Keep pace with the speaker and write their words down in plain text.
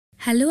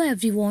Hello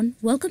everyone,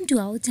 welcome to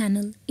our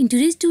channel. In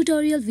today's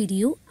tutorial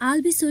video,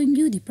 I'll be showing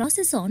you the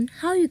process on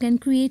how you can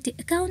create an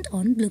account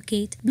on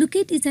Blooket.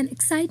 Blooket is an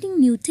exciting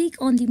new take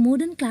on the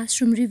modern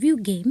classroom review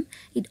game.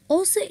 It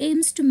also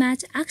aims to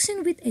match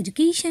action with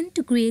education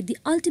to create the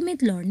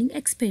ultimate learning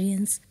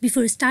experience.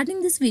 Before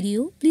starting this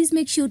video, please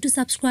make sure to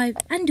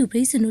subscribe and do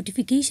press the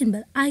notification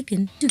bell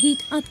icon to get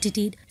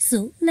updated.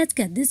 So let's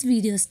get this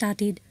video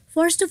started.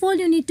 First of all,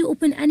 you need to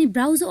open any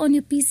browser on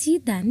your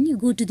PC. Then you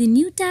go to the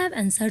new tab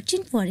and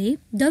searching for a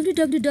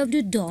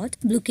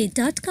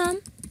www.blooket.com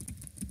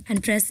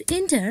and press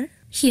enter.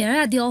 Here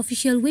at the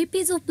official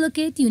webpage of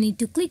Blooket, you need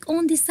to click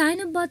on the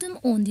sign up button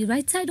on the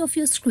right side of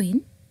your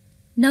screen.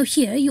 Now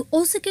here you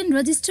also can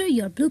register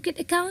your Blooket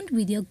account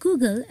with your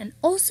Google and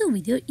also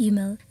with your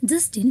email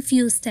just in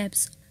few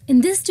steps. In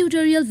this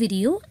tutorial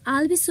video,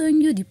 I'll be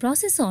showing you the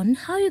process on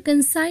how you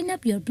can sign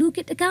up your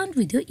Blooket account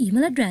with your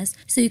email address.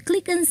 So you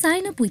click on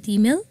sign up with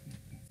email.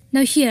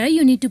 Now here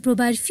you need to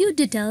provide few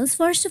details.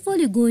 First of all,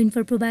 you go in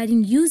for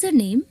providing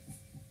username.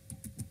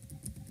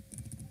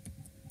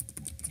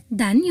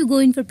 Then you go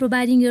in for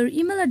providing your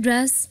email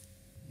address.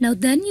 Now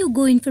then you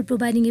go in for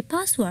providing a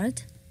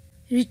password.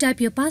 Retype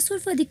your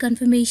password for the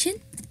confirmation.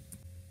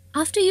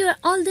 After you are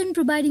all done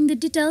providing the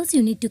details,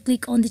 you need to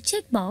click on the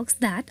checkbox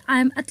that I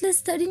am at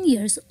least 13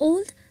 years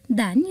old.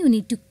 Then you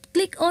need to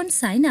click on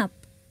sign up.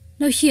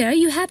 Now here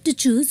you have to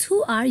choose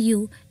who are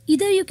you.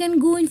 Either you can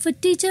go in for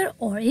teacher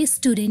or a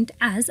student,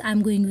 as I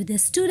am going with a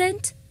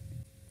student.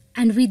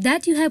 And with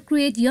that you have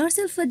created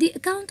yourself for the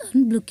account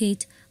on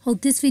Blooket.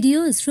 Hope this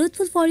video is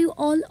fruitful for you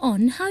all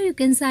on how you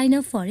can sign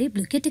up for a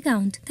Blooket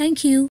account. Thank you.